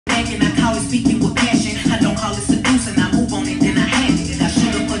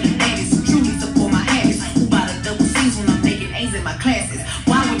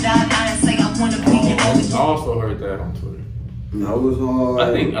that on Twitter. That was hard.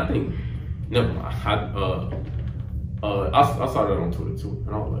 I think. Never mind. I saw that on Twitter too,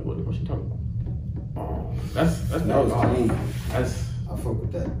 and I was like, "What the fuck she talking about?" That was clean. I fuck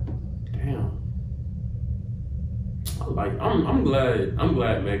with that. Damn. I'm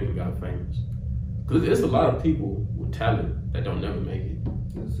glad Megan got famous, cause there's a lot of people with talent that don't never make it.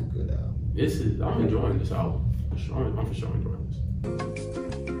 It's a good album. I'm enjoying this album. I'm for sure enjoying this.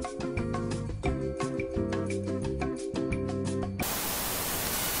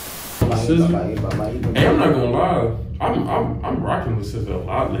 Hey, I'm not gonna lie. I'm rocking with SZA a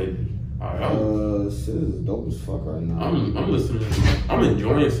lot lately. SZA's dope as fuck right now. I'm listening. I'm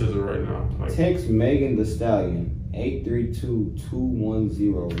enjoying SZA right now. Like, text Megan Thee Stallion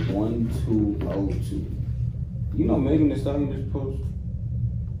 832-210-1202. You know Megan Thee Stallion just posted.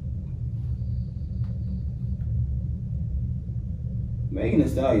 Megan Thee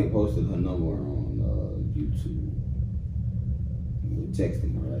Stallion posted her number on YouTube. We're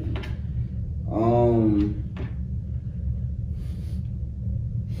texting her right now.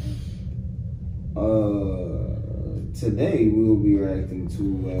 Today we will be reacting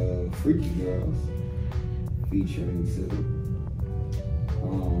to Freaky Girls featuring SZA.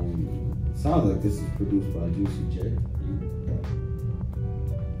 Sounds like this is produced by Juicy J.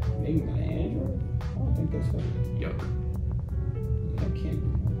 Megan got an Android? I don't think that's her. Yup. That can't be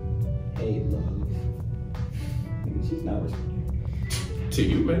her. Hey, love. Maybe she's not responding. To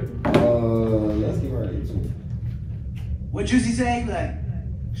you, man. Let's get right into it. What Juicy say? Like,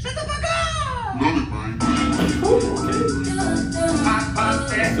 shut the fuck up! Love it, man.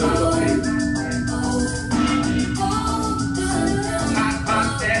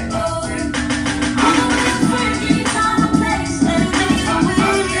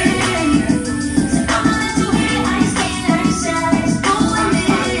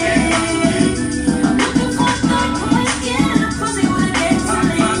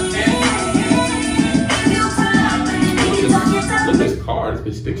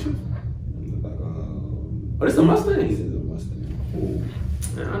 Oh, this is a Mustang. This is a Mustang. Ooh.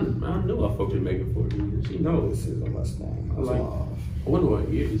 Man, I knew I fucked with Megan for you. She knows. This is a Mustang. I wonder what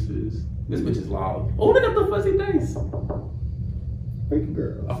year this is. This bitch is loud. Oh, look at the fuzzy dice. Freaky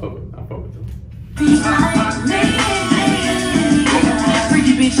Girl. I fuck with them.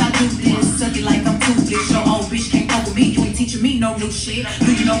 Freaky bitch, I do this. Suck it like I'm toothless. Your old bitch can't fuck with me. You ain't teaching me no new shit.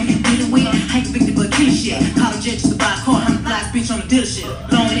 Do you know who you dealing with? Ain't convicted but killing shit. College jet just to buy a car. I'm the flyest bitch on the dealership.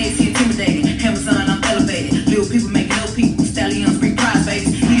 Long days, he intimidated. Amazon, I'm elevated. Little people making little people. Stallions bring prize,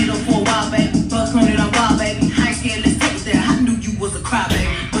 baby. Heat it up for a while, baby. Fuck on it, I'm wild, baby. I ain't scared, let's take it there. I knew you was a cry, baby.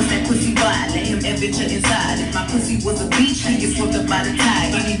 Bust that pussy wide, let him adventure inside. If my pussy was a beach, he get swept up by the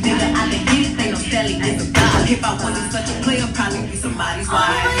tide. Any nigga I done hit, they know Stallion is a god. If I wasn't such a player, probably be somebody's wife.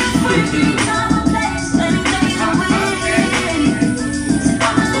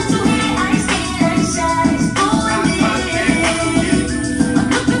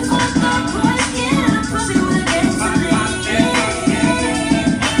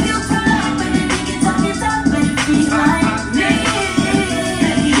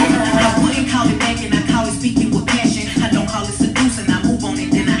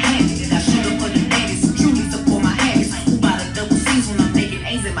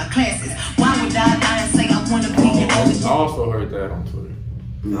 I also heard that on Twitter.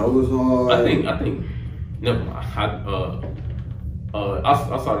 That was hard. I think. Never mind. I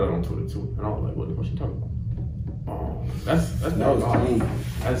saw that on Twitter too, and I was like, "What the fuck she talking about?" That was clean.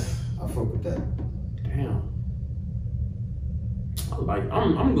 I fuck with that. Damn.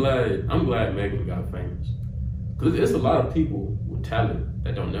 I'm glad Megan got famous, cause there's a lot of people with talent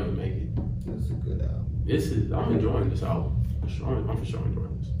that don't never make it. It's a good album. I'm enjoying this album. I'm for sure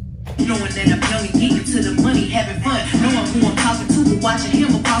enjoying this. Knowing that I'm only getting to the money, having fun. Knowing who I'm talking to, but watching him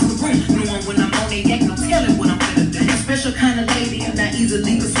across the room. Knowing when I'm on that yak, no telling what I'm gonna do. Special kind of lady, I'm not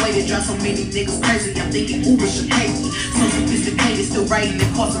easily persuaded. Drive so many niggas crazy, I'm thinking Uber should pay me. So sophisticated, still writing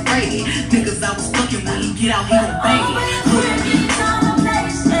incarcerated. Niggas I was fucking when he get out, he gon' bang it.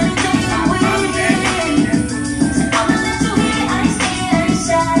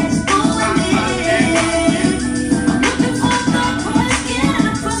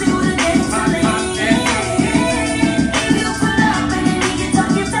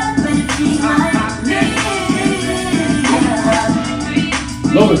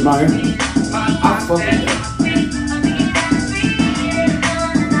 Love it, man. I fuck with that.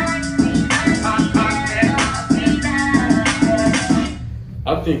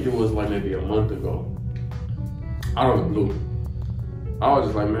 I think it was like maybe a month ago. I don't know. I was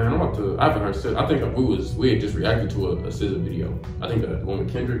just like, man, I'm about to. I haven't heard SZA. I think we had just reacted to a SZA video. I think the one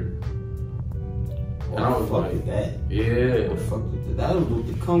with Kendrick. And I was fuck like, with that. yeah. I fuck with that. That was with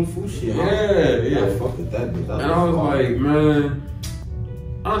the kung fu shit. Yeah, I fuck with that bitch. And I was like, man,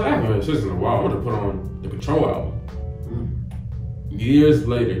 I haven't heard this in a while. I want to put on the Control album. Years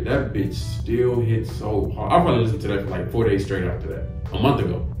later, that bitch still hits so hard. I probably listened to that for like 4 days straight after that. A month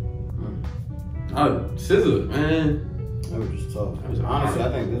ago. SZA, man. That was just tough. Honestly, I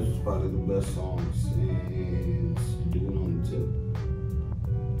think this was probably the best song since Doing on the Tip.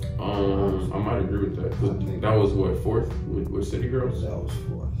 I might agree with that. That was what, 4th with City Girls? That was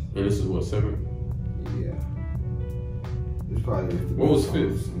 4th. And this is what, 7th? Yeah. It's probably the what was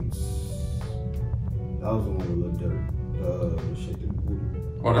 5th? That was the one with Lil Durk. Shake the Booty.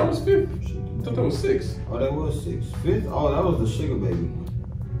 Oh, that was 5th? I thought that was 6th. Oh, that was 6th. 5th? Oh, that was the Sugar Baby one.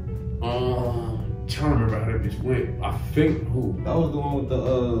 Trying to remember how that bitch went. I think who? That was the one with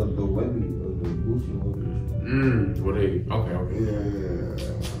the Webby, the Gucci Webby. Well, okay. Yeah.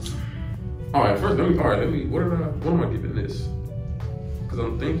 All right, first, let me, what am I giving this? Because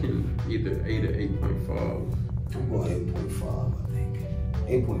I'm thinking either 8 or 8.5. I'm going 8.5, I think.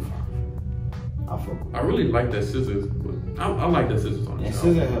 8.5. I fuck with it. I really like that Scissors. I like that Scissors on the And show.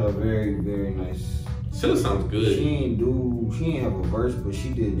 SZA had a very, very nice. SZA sounds good. She ain't have a verse, but she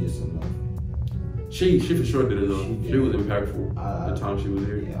did just enough. She for sure did enough. She was impactful the time she was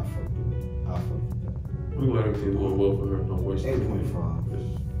here. Yeah, I fucked with that. I'm glad everything's going well for her. Don't waste 8.5.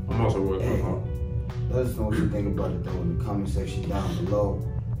 I'm also worried about her. Let us know what you think about it though in the comment section down below.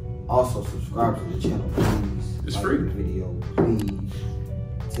 Also subscribe to the channel, please. It's like free. the video, please.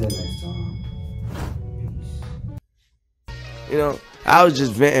 Till next time. Peace. You know, I was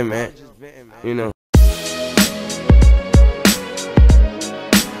just venting, man. You know.